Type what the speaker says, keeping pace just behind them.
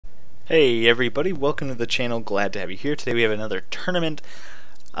Hey everybody, welcome to the channel. Glad to have you here. Today we have another tournament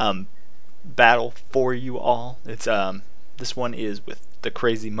battle for you all. It's this one is with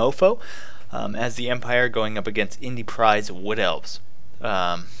DaCrazyMofo as the Empire going up against Indypride's Wood Elves.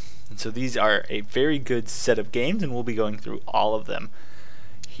 And so these are a very good set of games, and we'll be going through all of them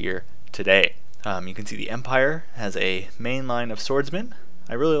here today. You can see the Empire has a main line of swordsmen.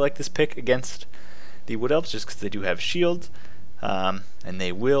 I really like this pick against the Wood Elves just because they do have shields, and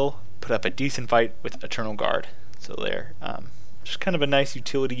they will put up a decent fight with Eternal Guard. So they're just kind of a nice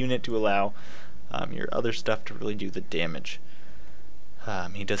utility unit to allow your other stuff to really do the damage.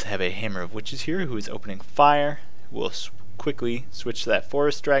 He does have a Hammer of Witches here who is opening fire. We'll quickly switch to that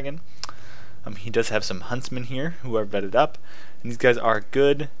Forest Dragon. He does have some Huntsmen here who are vetted up. And these guys are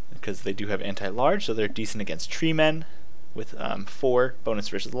good because they do have anti-large, so they're decent against Tree Men with 4 bonus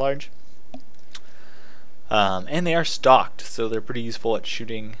versus large. And they are stocked, so they're pretty useful at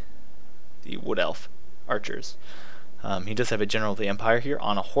shooting the Wood Elf archers. He does have a General of the Empire here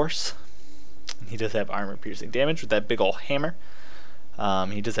on a horse. He does have armor piercing damage with that big ol' hammer.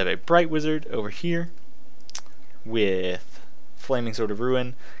 He does have a Bright Wizard over here with Flaming Sword of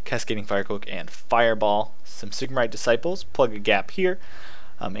Ruin, Cascading Fire Cloak, and Fireball. Some Sigmarite Disciples plug a gap here.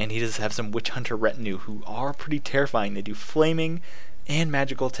 And he does have some Witch Hunter Retinue who are pretty terrifying. They do flaming and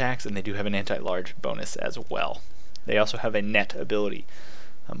magical attacks, and they do have an anti-large bonus as well. They also have a net ability.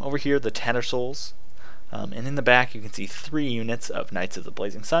 Over here, the Tattersouls, and in the back you can see 3 units of Knights of the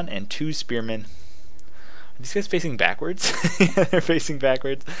Blazing Sun and 2 Spearmen. Are these guys facing backwards? Yeah, they're facing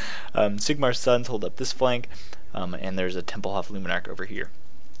backwards. Sigmar's Sons hold up this flank, and there's a Templehof Luminarch over here.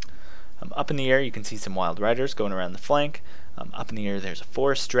 Up in the air you can see some Wild Riders going around the flank. Up in the air there's a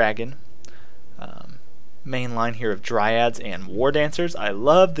Forest Dragon. Main line here of Dryads and War Dancers. I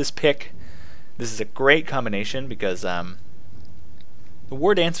love this pick. This is a great combination because the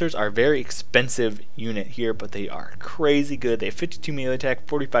War Dancers are a very expensive unit here, but they are crazy good. They have 52 melee attack,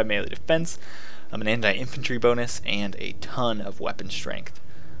 45 melee defense, an anti-infantry bonus, and a ton of weapon strength.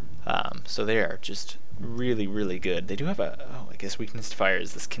 So they are just really, really good. They do have a, I guess weakness to fire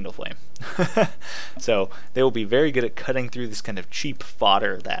is this Kindle Flame. So they will be very good at cutting through this kind of cheap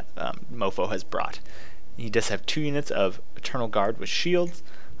fodder that Mofo has brought. He does have 2 units of Eternal Guard with shields,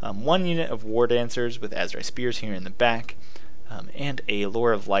 1 unit of War Dancers with Azrai Spears here in the back, and a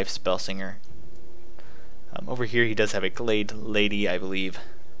Lore of Life Spellsinger. Over here he does have a Glade Lady, I believe.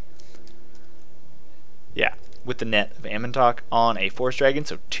 Yeah, with the net of Amontok on a Forest Dragon,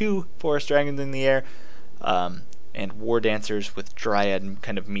 so 2 Forest Dragons in the air, and War Dancers with Dryad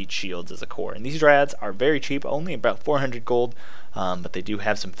kind of meat shields as a core. And these Dryads are very cheap, only about 400 gold, but they do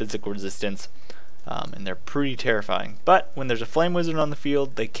have some physical resistance, and they're pretty terrifying. But when there's a Flame Wizard on the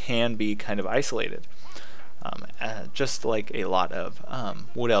field, they can be kind of isolated. Just like a lot of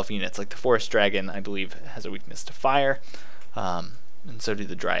Wood Elf units, like the Forest Dragon, I believe, has a weakness to fire, and so do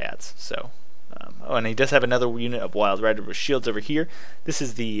the Dryads. So, oh, and he does have another unit of Wild Rider with shields over here. This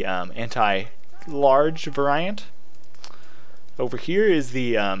is the anti-large variant. Over here is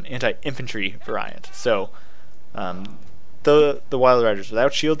the anti-infantry variant. So, the Wild Riders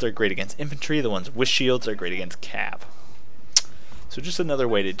without shields are great against infantry. The ones with shields are great against cav. So just another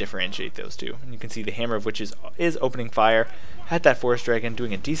way to differentiate those two. And you can see the Hammer of Witches is opening fire at that Forest Dragon,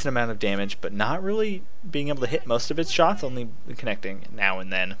 doing a decent amount of damage, but not really being able to hit most of its shots, only connecting now and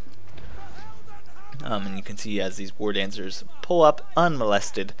then. And you can see as these War Dancers pull up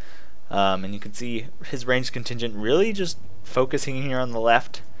unmolested, and you can see his ranged contingent really just focusing here on the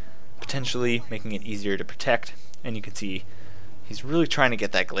left, potentially making it easier to protect. And you can see he's really trying to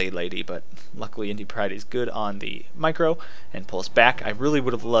get that Glade Lady, but luckily Indypride is good on the micro and pulls back. I really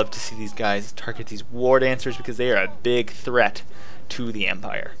would have loved to see these guys target these War Dancers because they are a big threat to the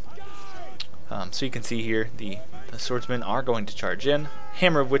Empire. So you can see here the swordsmen are going to charge in.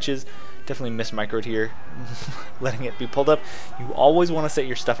 Hammer of Witches definitely mismicroed here, letting it be pulled up. You always want to set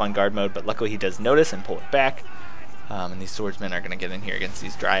your stuff on guard mode, but luckily he does notice and pull it back. And these swordsmen are going to get in here against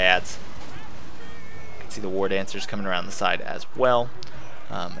these Dryads. See the War Dancers coming around the side as well,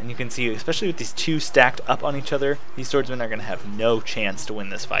 and you can see, especially with these 2 stacked up on each other, these swordsmen are going to have no chance to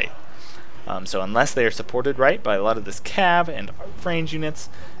win this fight. So unless they are supported right by a lot of this cav and range units,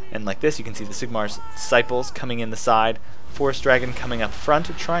 and like this, you can see the Sigmar's Disciples coming in the side, Forest Dragon coming up front,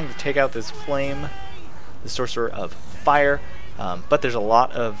 trying to take out this Flame, the Sorcerer of Fire, but there's a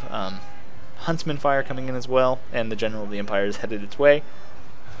lot of Huntsman Fire coming in as well, and the General of the Empire is headed its way.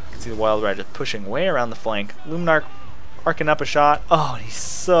 You can see the Wild Rider pushing way around the flank. Luminarch arcing up a shot. Oh, he's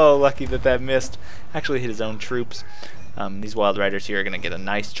so lucky that that missed. Actually hit his own troops. These Wild Riders here are going to get a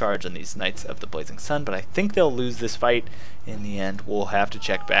nice charge on these Knights of the Blazing Sun, but I think they'll lose this fight in the end. We'll have to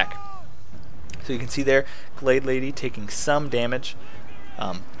check back. So you can see there, Glade Lady taking some damage.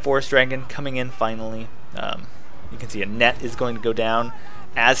 Forest Dragon coming in finally. You can see a net is going to go down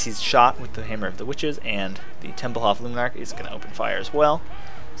as he's shot with the Hammer of the Witches, and the Templehof Luminarch is going to open fire as well.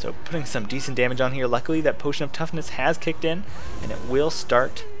 So putting some decent damage on here. Luckily that Potion of Toughness has kicked in, and it will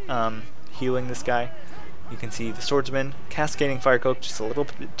start healing this guy. You can see the Swordsman cascading Fire Cloak just a little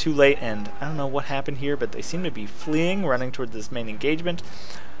bit too late, and I don't know what happened here, but they seem to be fleeing, running towards this main engagement.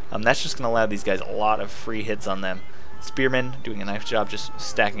 That's just going to allow these guys a lot of free hits on them. Spearman doing a nice job just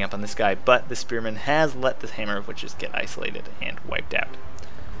stacking up on this guy, but the Spearman has let the Hammer of Witches get isolated and wiped out.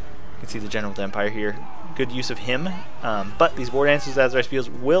 You can see the General of the Empire here. Good use of him, but these War Dancers, as Rice feels,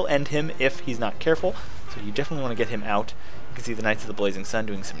 will end him if he's not careful, so you definitely want to get him out. You can see the Knights of the Blazing Sun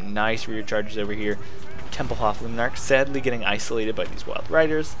doing some nice rear charges over here. Templehof Luminarch sadly getting isolated by these Wild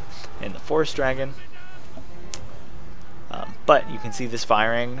Riders and the Forest Dragon. But you can see this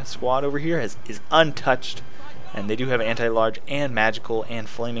firing squad over here is untouched, and they do have anti-large and magical and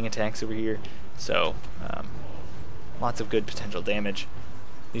flaming attacks over here, so lots of good potential damage.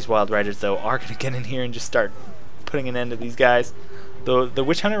 These Wild Riders, though, are going to get in here and just start putting an end to these guys. The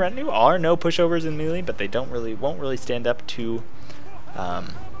Witch Hunter retinue are no pushovers in melee, but they won't really stand up to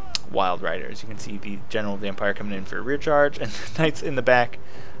Wild Riders. You can see the General of the Empire coming in for a rear charge, and the Knights in the back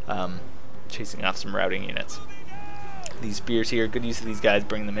chasing off some routing units. These spears here, good use of these guys,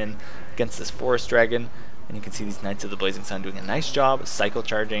 bring them in against this Forest Dragon, and you can see these Knights of the Blazing Sun doing a nice job cycle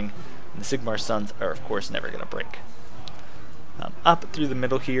charging, and the Sigmar Suns are of course never going to break. Up through the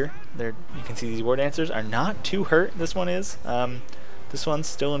middle here, you can see these War Dancers are not too hurt. This one is. This one's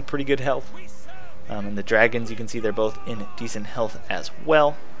still in pretty good health. And the Dragons, you can see they're both in decent health as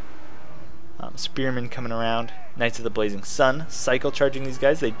well. Spearmen coming around. Knights of the Blazing Sun cycle charging these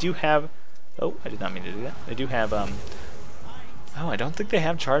guys. They do have... Oh, I did not mean to do that. They do have... Oh, I don't think they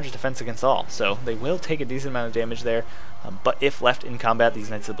have charge defense against all, so they will take a decent amount of damage there. But if left in combat, these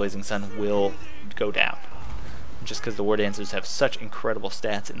Knights of the Blazing Sun will go down, just because the War Dancers have such incredible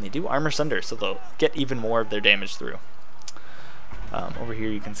stats, and they do armor sunder, so they'll get even more of their damage through. Over here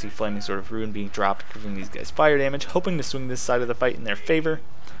you can see Flaming Sword of Ruin being dropped, giving these guys fire damage, hoping to swing this side of the fight in their favor.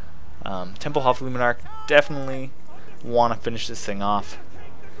 Templehof Luminarch definitely want to finish this thing off.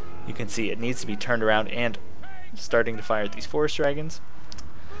 You can see it needs to be turned around and starting to fire at these Forest Dragons.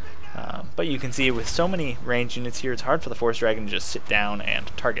 But you can see with so many range units here, it's hard for the Forest Dragon to just sit down and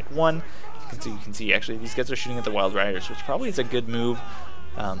target one. You can see actually these guys are shooting at the Wild Riders, which probably is a good move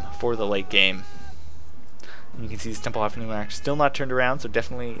for the late game. And you can see this Templehof Luminarch still not turned around, so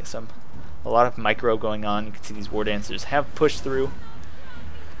definitely a lot of micro going on. You can see these War Dancers have pushed through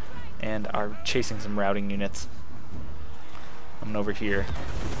and are chasing some routing units. And over here,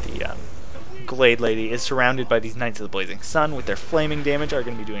 the Glade Lady is surrounded by these Knights of the Blazing Sun with their flaming damage, are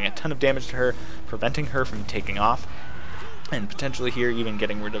going to be doing a ton of damage to her, preventing her from taking off, and potentially here even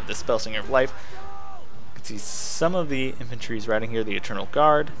getting rid of the Spellsinger of Life. You can see some of the infantry's routing here, the Eternal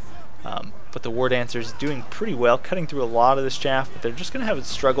Guard, but the War Dancers doing pretty well, cutting through a lot of this chaff, but they're just going to have a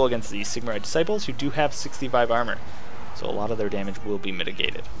struggle against the Sigmarite Disciples, who do have 65 armor, so a lot of their damage will be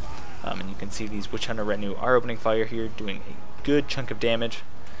mitigated. And you can see these Witch Hunter retinue are opening fire here, doing a good chunk of damage.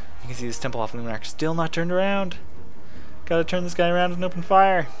 You can see this Templehof Luminarch still not turned around. Gotta turn this guy around and open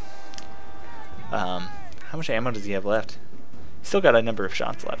fire. How much ammo does he have left? He's still got a number of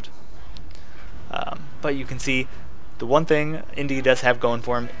shots left. But you can see the one thing Indy does have going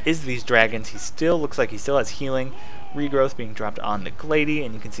for him is these dragons. He still looks like he still has healing. Regrowth being dropped on the Glady,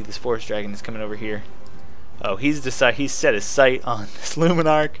 and you can see this Forest Dragon is coming over here. Oh, he's set his sight on this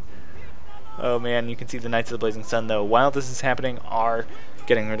Luminarch. Oh man, you can see the Knights of the Blazing Sun, though, while this is happening, are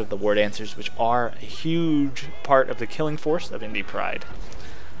getting rid of the War Dancers, which are a huge part of the killing force of Indypride.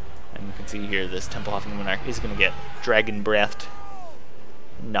 And you can see here this Templehof Luminarch is going to get Dragon Breathed,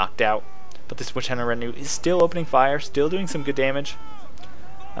 knocked out. But this Witch Hunter retinue is still opening fire, still doing some good damage.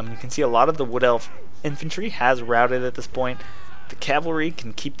 You can see a lot of the Wood Elf infantry has routed at this point. The cavalry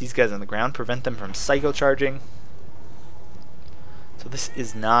can keep these guys on the ground, prevent them from psycho charging. So this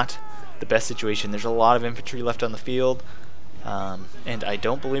is not the best situation. There's a lot of infantry left on the field, and I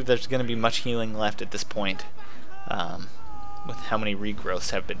don't believe there's going to be much healing left at this point, with how many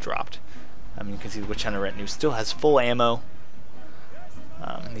regrowths have been dropped. You can see the Witch Hunter retinue still has full ammo.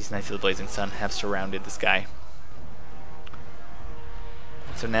 And these Knights of the Blazing Sun have surrounded this guy.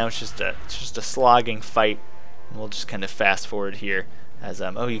 So now it's just a slogging fight. And we'll just kind of fast forward here as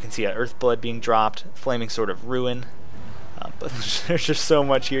oh, you can see Earthblood being dropped, Flaming Sword of Ruin. But there's just so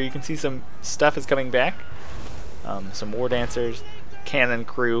much here. You can see some stuff is coming back. Some War Dancers, Cannon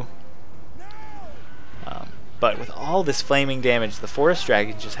Crew. But with all this flaming damage, the Forest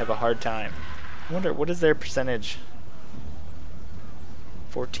Dragons just have a hard time. I wonder, what is their percentage?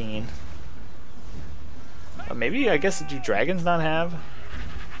 14. Maybe, I guess, do dragons not have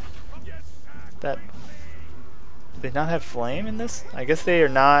that? Do they not have flame in this? I guess they are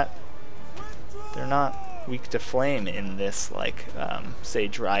not. They're not weak to flame in this, like, say,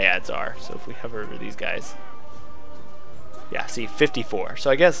 dryads are. So if we hover over these guys, yeah, see, 54. So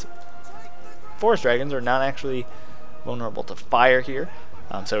I guess forest dragons are not actually vulnerable to fire here.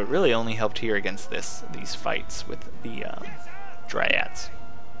 So it really only helped here against these fights with the dryads.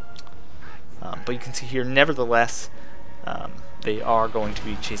 But you can see here, nevertheless, they are going to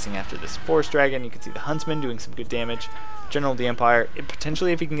be chasing after this forest dragon. You can see the huntsman doing some good damage. General of the Empire,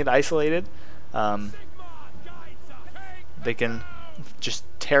 potentially if he can get isolated, they can just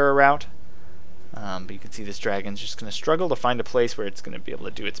tear a route. But you can see this dragon's just going to struggle to find a place where it's going to be able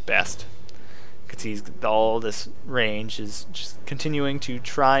to do its best. You can see all this range is just continuing to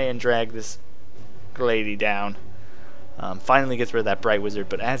try and drag this lady down. Finally gets rid of that bright wizard,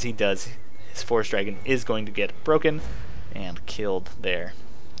 but as he does, his forest dragon is going to get broken and killed there.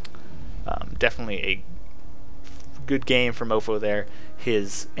 Definitely a good game for Mofo there.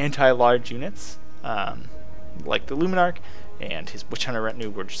 His anti-large units, like the Luminarch and his Witch Hunter retinue,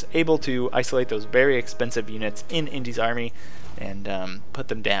 were just able to isolate those very expensive units in Indy's army and put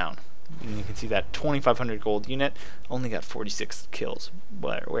them down. And you can see that 2,500 gold unit only got 46 kills,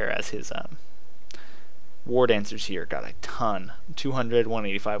 whereas his War Dancers here got a ton, 200,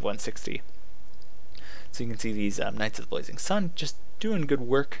 185, 160. So you can see these Knights of the Blazing Sun just doing good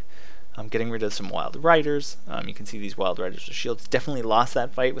work, getting rid of some Wild Riders. You can see these Wild Riders with shields definitely lost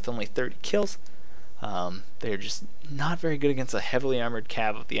that fight with only 30 kills. They're just not very good against a heavily armored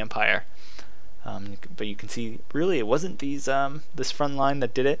cav of the Empire. But you can see, really, it wasn't these this front line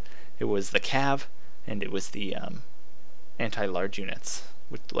that did it. It was the cav, and it was the anti-large units,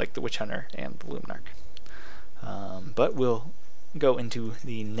 like the Witch Hunter and the Luminarch. But we'll go into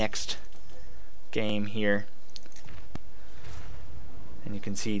the next game here. And you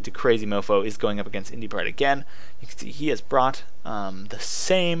can see DaCrazyMofo is going up against Indypride again. You can see he has brought the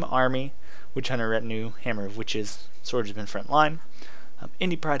same army, Witch Hunter retinue, Hammer of Witches, Swordsman front line.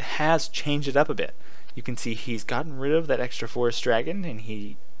 Indypride has changed it up a bit. You can see he's gotten rid of that extra forest dragon,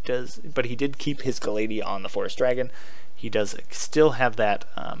 and but he did keep his Galady on the forest dragon. He does still have that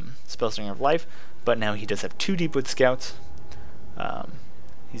Spellslinger of Life, but now he does have 2 Deepwood Scouts.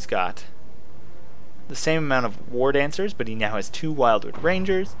 He's got the same amount of War Dancers, but he now has 2 Wildwood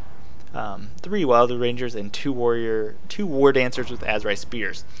Rangers, 3 Wildwood Rangers, and 2 War Dancers with Azrai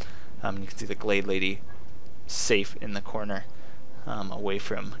Spears. You can see the Glade Lady safe in the corner, away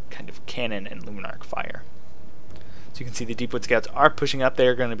from kind of cannon and Luminarch fire. So you can see the Deepwood Scouts are pushing up.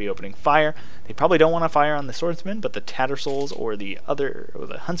 They're going to be opening fire. They probably don't want to fire on the Swordsman, but the Tattersouls or the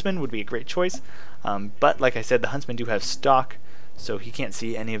Huntsman would be a great choice. But like I said, the Huntsman do have stock, so he can't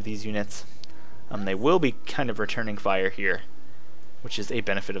see any of these units. They will be kind of returning fire here, which is a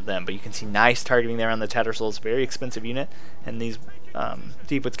benefit of them. But you can see nice targeting there on the Tattersouls, very expensive unit, and these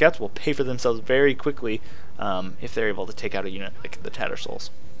Deepwood Scouts will pay for themselves very quickly if they're able to take out a unit like the Tattersouls.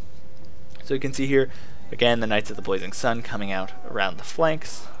 So you can see here, again, the Knights of the Blazing Sun coming out around the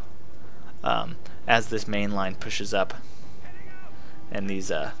flanks as this main line pushes up, and these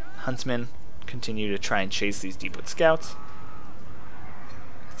Huntsmen continue to try and chase these Deepwood Scouts.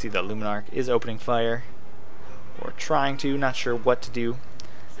 See the Luminarch is opening fire, or trying to, not sure what to do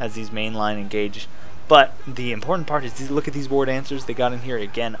as these main line engage. But the important part is, look at these War Dancers. They got in here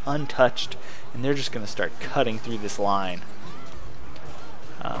again untouched, and they're just going to start cutting through this line,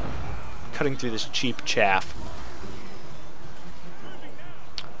 cutting through this cheap chaff.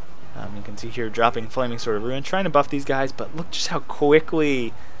 You can see here dropping Flaming Sword of Ruin, trying to buff these guys, but look just how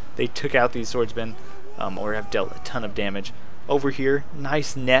quickly they took out these swordsmen, or have dealt a ton of damage. Over here,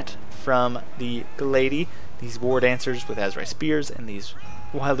 nice net from the Galady, these War Dancers with Azrai Spears, and these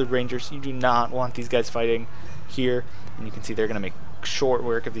Wildwood Rangers. You do not want these guys fighting here, and you can see they're going to make short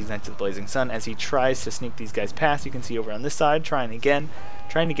work of these Knights of the Blazing Sun as he tries to sneak these guys past. You can see over on this side, trying to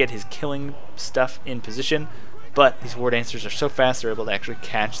get his killing stuff in position, but these War Dancers are so fast they're able to actually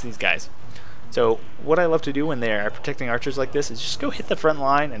catch these guys. So what I love to do when they are protecting archers like this is just go hit the front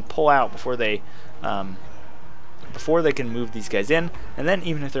line and pull out before they can move these guys in, and then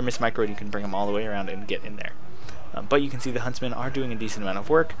even if they're mismicroed, you can bring them all the way around and get in there. But you can see the Huntsmen are doing a decent amount of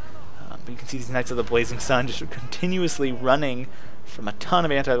work. But you can see these Knights of the Blazing Sun just continuously running from a ton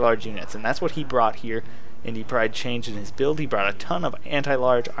of anti-large units, and that's what he brought here. Indypride changed in his build. He brought a ton of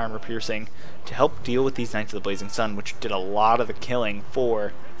anti-large armor piercing to help deal with these Knights of the Blazing Sun, which did a lot of the killing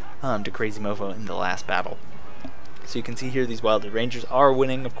for DaCrazyMofo in the last battle. So you can see here these Wildwood Rangers are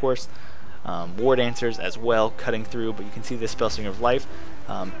winning, of course. War Dancers as well cutting through, but you can see this Spellslinger of Life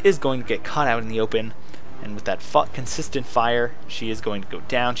is going to get caught out in the open, and with that consistent fire, she is going to go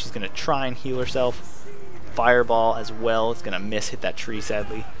down. She's going to try and heal herself. Fireball as well is going to miss, hit that tree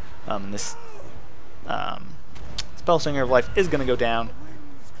sadly, and this Spellslinger of Life is going to go down.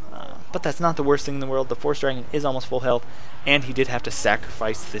 But that's not the worst thing in the world. The Force Dragon is almost full health, and he did have to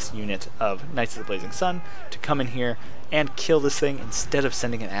sacrifice this unit of Knights of the Blazing Sun to come in here and kill this thing instead of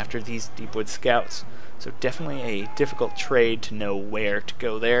sending it after these Deepwood Scouts. So definitely a difficult trade to know where to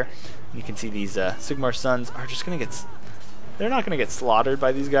go there. You can see these Sigmar Suns are just going to get... They're not going to get slaughtered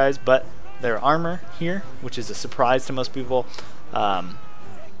by these guys, but their armor here, which is a surprise to most people,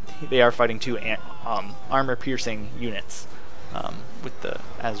 they are fighting two armor-piercing units. With the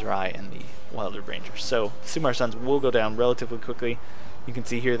Azrai and the Wilder Rangers. So Sigmar Suns will go down relatively quickly. You can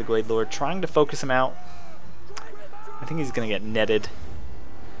see here the Glade Lord trying to focus him out. I think he's going to get netted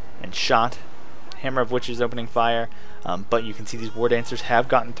and shot. Hammer of Witches opening fire, but you can see these War Dancers have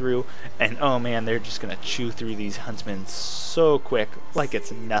gotten through, and oh man, they're just going to chew through these Huntsmen so quick, like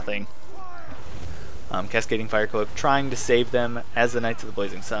it's nothing. Cascading Fire Cloak trying to save them as the Knights of the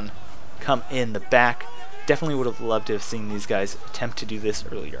Blazing Sun come in the back. Definitely would have loved to have seen these guys attempt to do this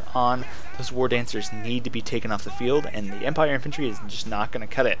earlier on. Those War Dancers need to be taken off the field, and the Empire Infantry is just not going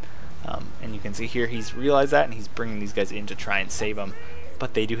to cut it. And you can see here he's realized that, and he's bringing these guys in to try and save them.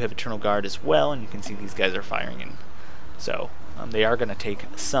 But they do have Eternal Guard as well, and you can see these guys are firing in. So they are going to take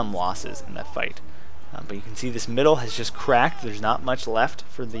some losses in that fight. But you can see this middle has just cracked. There's not much left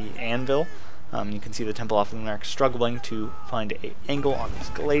for the anvil. You can see the Temple of Luminarch struggling to find an angle on this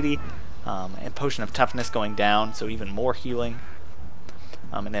Glady. And Potion of Toughness going down, so even more healing.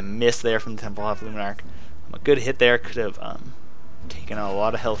 And then miss there from the Temple of Luminarch. A good hit there could have taken out a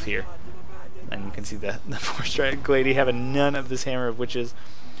lot of health here. And you can see the Force Dragon Glady having none of this Hammer of Witches.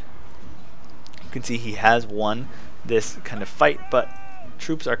 You can see he has won this kind of fight, but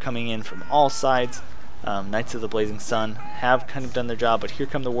troops are coming in from all sides. Knights of the Blazing Sun have kind of done their job, but here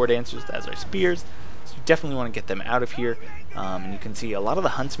come the War Dancers, the Azrai Spears. So you definitely want to get them out of here. And you can see a lot of the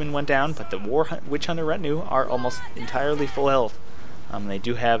Huntsmen went down, but the Witch Hunter retinue are almost entirely full health. They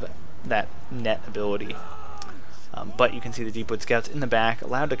do have that net ability. But you can see the Deepwood Scouts in the back,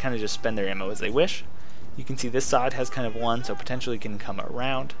 allowed to kind of just spend their ammo as they wish. You can see this side has kind of won, so potentially can come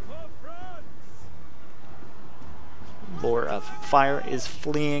around. Lore of Fire is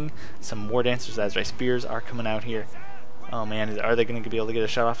fleeing. Some War Dancers, Azrai Spears are coming out here. Oh man, are they going to be able to get a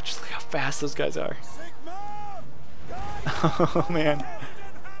shot off? Just look how fast those guys are. Oh man.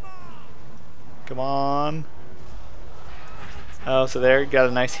 Come on. Oh, so there, got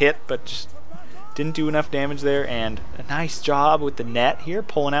a nice hit, but just didn't do enough damage there, and a nice job with the net here,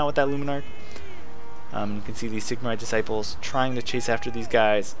 pulling out with that Luminarch. You can see these Sigmarite Disciples trying to chase after these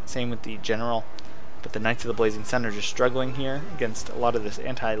guys, same with the General, but the Knights of the Blazing Sun are just struggling here against a lot of this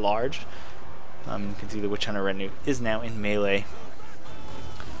anti-large. You can see the Witch Hunter retinue is now in melee.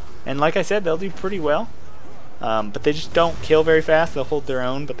 And like I said, they'll do pretty well. But they just don't kill very fast. They'll hold their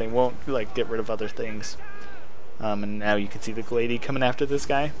own, but they won't like get rid of other things. And now you can see the Glady coming after this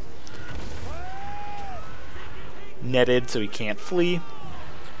guy. Netted so he can't flee.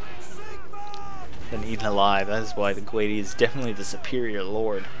 Then eaten alive. That is why the Glady is definitely the superior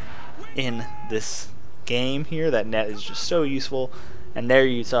lord in this game here. That net is just so useful. And there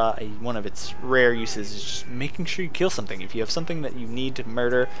you saw one of its rare uses is just making sure you kill something. If you have something that you need to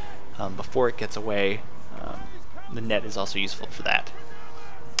murder before it gets away, the net is also useful for that.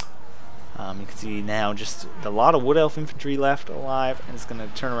 You can see now just a lot of Wood Elf infantry left alive, and it's going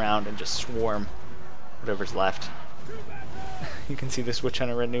to turn around and just swarm whatever's left. You can see this Witch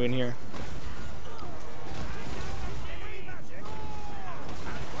Hunter retinue in here.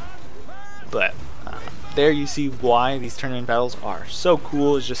 But there you see why these tournament battles are so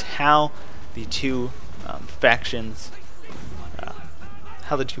cool, is just how the two factions,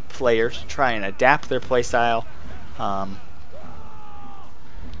 how the two players try and adapt their playstyle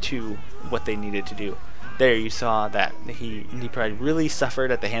to what they needed to do. There you saw that Indypride really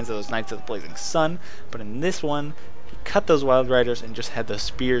suffered at the hands of those Knights of the Blazing Sun, but in this one, he cut those Wild Riders and just had those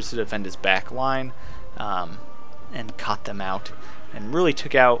spears to defend his back line, and caught them out. And really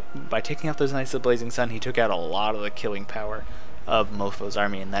took out, by taking out those Knights of the Blazing Sun, he took out a lot of the killing power of Mofo's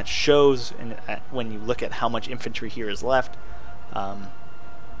army, and that shows when you look at how much infantry here is left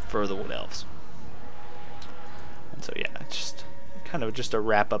for the Wood Elves. And so yeah, it's just kind of just a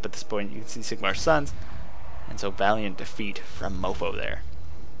wrap up at this point. You can see Sigmar Suns, and so valiant defeat from Mofo there.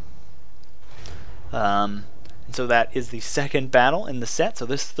 And so that is the second battle in the set. So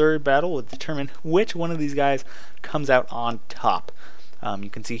this third battle will determine which one of these guys comes out on top. You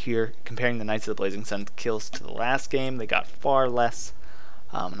can see here, comparing the Knights of the Blazing Sun kills to the last game, they got far less,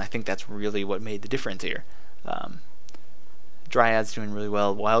 and I think that's really what made the difference here. Dryads doing really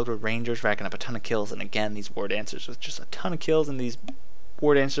well, Wildwood Rangers racking up a ton of kills, and again, these War Dancers with just a ton of kills, and these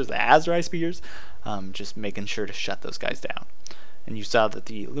War Dancers, the Azrai Spears, just making sure to shut those guys down. And you saw that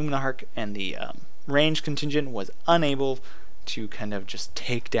the Luminarch and the range contingent was unable to kind of just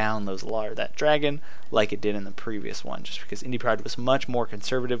take down that dragon like it did in the previous one, just because Indypride was much more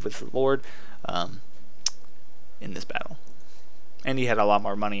conservative with the Lord in this battle. And he had a lot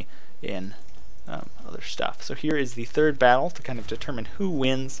more money in other stuff. So here is the third battle to kind of determine who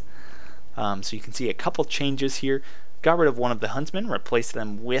wins. So you can see a couple changes here. Got rid of one of the huntsmen, replaced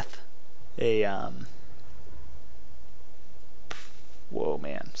them with a whoa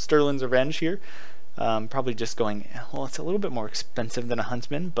man, Sterling's Revenge here. Probably just going, well, it's a little bit more expensive than a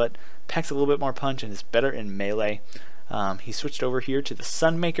huntsman, but packs a little bit more punch and is better in melee. He switched over here to the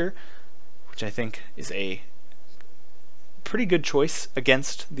Sunmaker, which I think is a pretty good choice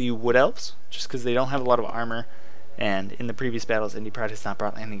against the Wood Elves, just because they don't have a lot of armor, and in the previous battles, Indypride has not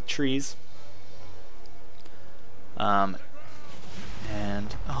brought any trees. And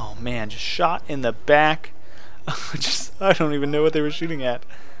oh man, just shot in the back. I don't even know what they were shooting at.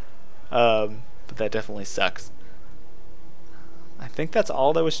 But that definitely sucks. I think that's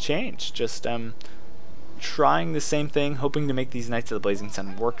all that was changed. Just trying the same thing, hoping to make these Knights of the Blazing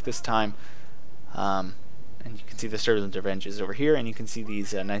Sun work this time. And you can see the Sterling's Revenge is over here, and you can see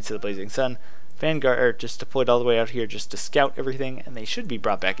these Knights of the Blazing Sun Vanguard are just deployed all the way out here just to scout everything, and they should be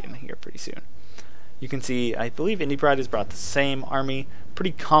brought back in here pretty soon. You can see, I believe Indypride has brought the same army.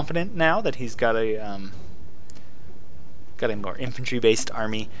 Pretty confident now that he's got a more infantry-based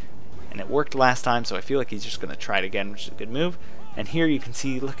army, and it worked last time, so I feel like he's just going to try it again, which is a good move. And here you can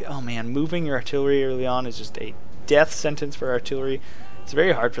see, look, oh man, moving your artillery early on is just a death sentence for artillery. It's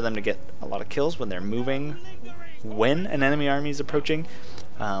very hard for them to get a lot of kills when they're moving when an enemy army is approaching.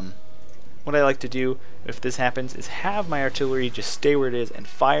 What I like to do if this happens is have my artillery just stay where it is and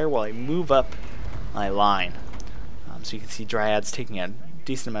fire while I move up my line. So you can see Dryads taking a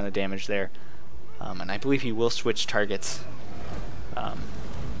decent amount of damage there. And I believe he will switch targets.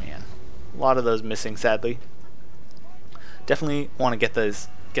 Man, a lot of those missing, sadly. Definitely want to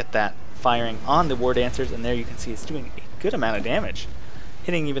get that firing on the War Dancers, and there you can see it's doing a good amount of damage,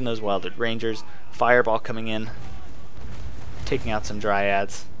 hitting even those Wildwood Rangers. Fireball coming in, taking out some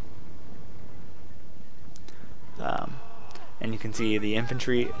Dryads. And you can see the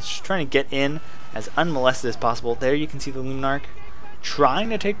infantry is just trying to get in as unmolested as possible. There you can see the Luminarch trying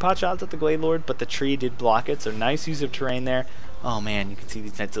to take pot shots at the Glade Lord, but the tree did block it, so nice use of terrain there. Oh man, you can see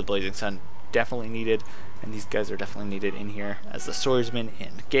these Knights of the Blazing Sun definitely needed, and these guys are definitely needed in here as the swordsmen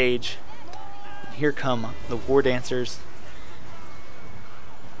engage. And here come the War Dancers.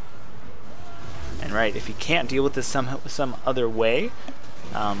 And right, if you can't deal with this some other way,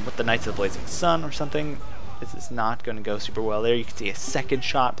 with the Knights of the Blazing Sun or something, this is not going to go super well. There you can see a second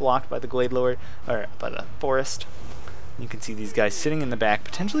shot blocked by the Glade Lord, or by the Forest. You can see these guys sitting in the back,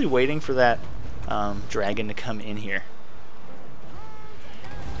 potentially waiting for that dragon to come in here.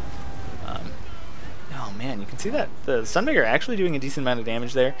 Oh man, you can see that the Sunmaker actually doing a decent amount of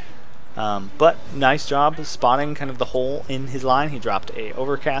damage there. But nice job spotting kind of the hole in his line. He dropped a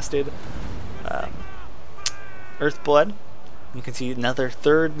overcasted Earthblood. You can see another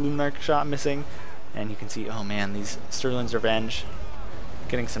third Luminarch shot missing. And you can see, oh man, these Sterling's Revenge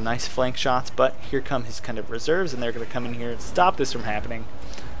getting some nice flank shots, but here come his kind of reserves, and they're going to come in here and stop this from happening.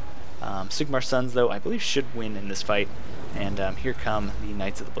 Sigmar's Sons, though, I believe should win in this fight, and here come the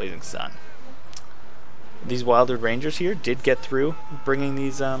Knights of the Blazing Sun. These Wildwood Rangers here did get through, bringing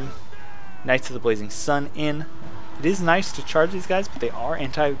these Knights of the Blazing Sun in. It is nice to charge these guys, but they are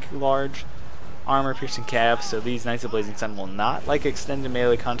anti-large armor-piercing calves, so these Knights of the Blazing Sun will not like extended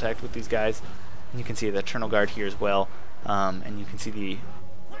melee contact with these guys. And you can see the Eternal Guard here as well, and you can see the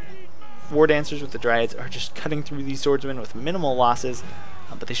War Dancers with the Dryads are just cutting through these swordsmen with minimal losses,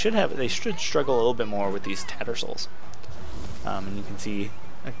 but they should struggle a little bit more with these Tattersouls. And you can see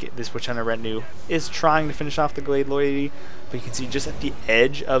this Witch Hunter retinue is trying to finish off the Glade Lady, but you can see just at the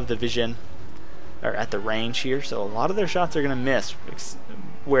edge of the vision, or at the range here, so a lot of their shots are going to miss,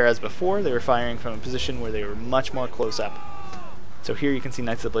 whereas before they were firing from a position where they were much more close up. So here you can see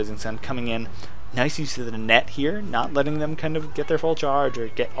Knights of the Blazing Sun coming in. Nice use of the net here, not letting them kind of get their full charge or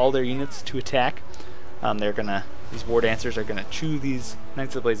get all their units to attack. These War Dancers are gonna chew these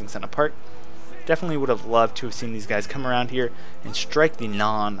Knights of the Blazing Sun apart. Definitely would have loved to have seen these guys come around here and strike the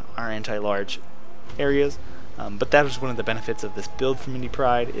anti-large areas. But that was one of the benefits of this build from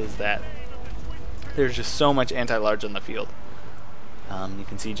Indypride, is that there's just so much anti-large on the field. You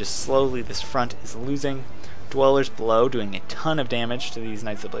can see just slowly this front is losing. Dwellers below doing a ton of damage to these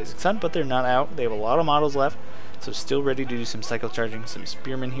Knights of the Blazing Sun, but they're not out. They have a lot of models left, so still ready to do some cycle charging. Some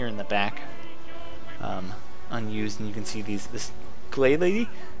spearmen here in the back, unused, and you can see this Glade Lady.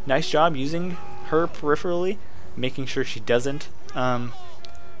 Nice job using her peripherally, making sure she doesn't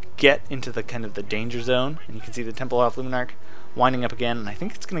get into the kind of the danger zone. And you can see the Temple of Luminarch winding up again, and I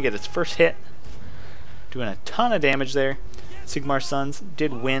think it's going to get its first hit, doing a ton of damage there. Sigmar's Sons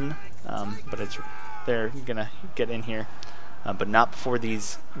did win, but they're gonna get in here, but not before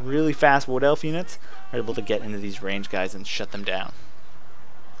these really fast Wood Elf units are able to get into these range guys and shut them down.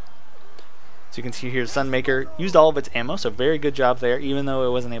 So you can see here Sunmaker used all of its ammo, so very good job there, even though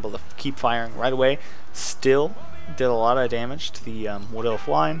it wasn't able to keep firing right away. Still did a lot of damage to the Wood Elf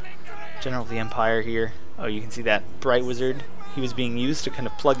line. General of the Empire here. Oh, you can see that Bright Wizard. He was being used to kind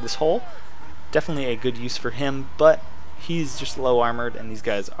of plug this hole. Definitely a good use for him, but he's just low armored, and these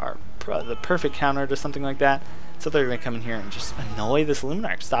guys are the perfect counter to something like that. So they're going to come in here and just annoy this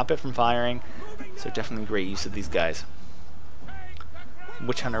Luminarch, stop it from firing. So definitely great use of these guys.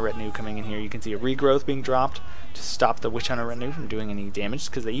 Witch Hunter Retinue coming in here. You can see a regrowth being dropped to stop the Witch Hunter Retinue from doing any damage,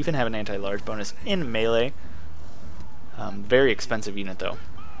 because they even have an anti-large bonus in melee. Very expensive unit though.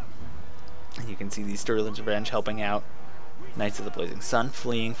 And you can see these Sterling's Revenge helping out. Knights of the Blazing Sun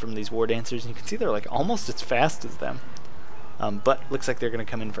fleeing from these War Dancers, and you can see they're like almost as fast as them. But looks like they're going to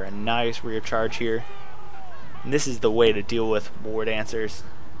come in for a nice rear charge here. And this is the way to deal with War Dancers.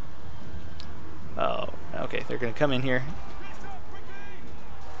 Oh, okay, they're going to come in here,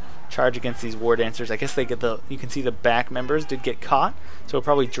 charge against these War Dancers. I guess they get you can see the back members did get caught, so it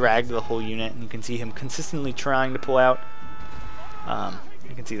probably dragged the whole unit, and you can see him consistently trying to pull out.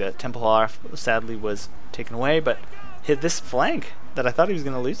 You can see the Temple off sadly was taken away, but hit this flank that I thought he was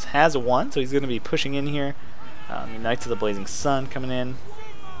going to lose has a 1, so he's going to be pushing in here. Knights of the Blazing Sun coming in,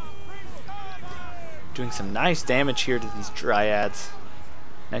 doing some nice damage here to these Dryads.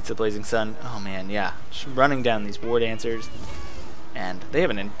 Knights of the Blazing Sun, oh man, yeah, just running down these War Dancers, and they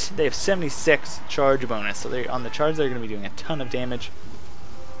have 76 charge bonus, so they're on the charge. They're going to be doing a ton of damage.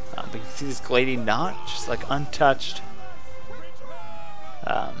 But you can see this Glady not just like untouched,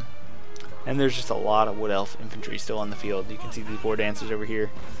 and there's just a lot of Wood Elf infantry still on the field. You can see these War Dancers over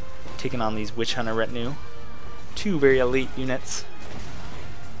here taking on these Witch Hunter Retinue. 2 very elite units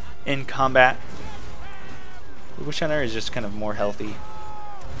in combat. The Witch Hunter is just kind of more healthy.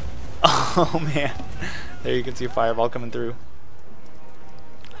 Oh man, there you can see a fireball coming through.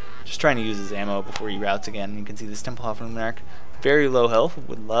 Just trying to use his ammo before he routes again. You can see this Temple of Luminarch, very low health.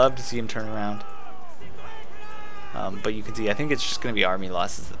 Would love to see him turn around. But you can see, I think it's just going to be army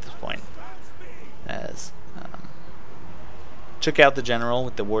losses at this point, as took out the general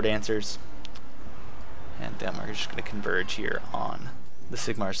with the War Dancers. And then we're just going to converge here on the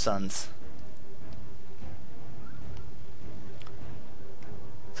Sigmar's Sons.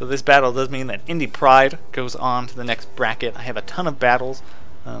 So this battle does mean that Indypride goes on to the next bracket. I have a ton of battles.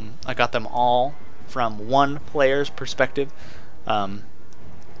 I got them all from one player's perspective.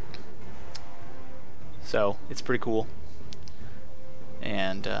 So it's pretty cool.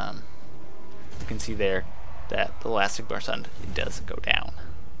 And you can see there that the last Sigmar Sun does go down.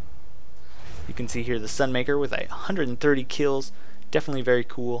 You can see here the Sunmaker with 130 kills, definitely very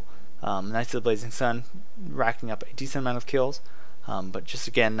cool. Knights of the Blazing Sun racking up a decent amount of kills, but just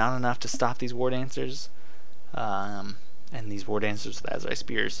again not enough to stop these War Dancers, and these War Dancers with Azai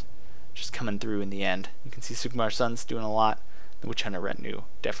Spears just coming through in the end. You can see Sigmar Sun's doing a lot, the Witch Hunter Retinue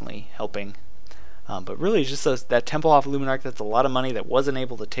definitely helping, but really just that Temple off Luminarch, that's a lot of money that wasn't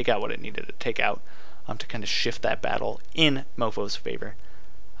able to take out what it needed to take out, to kind of shift that battle in Mofo's favor.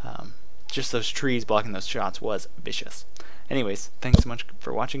 Just those trees blocking those shots was vicious. Anyways, thanks so much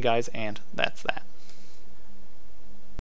for watching, guys, and that's that.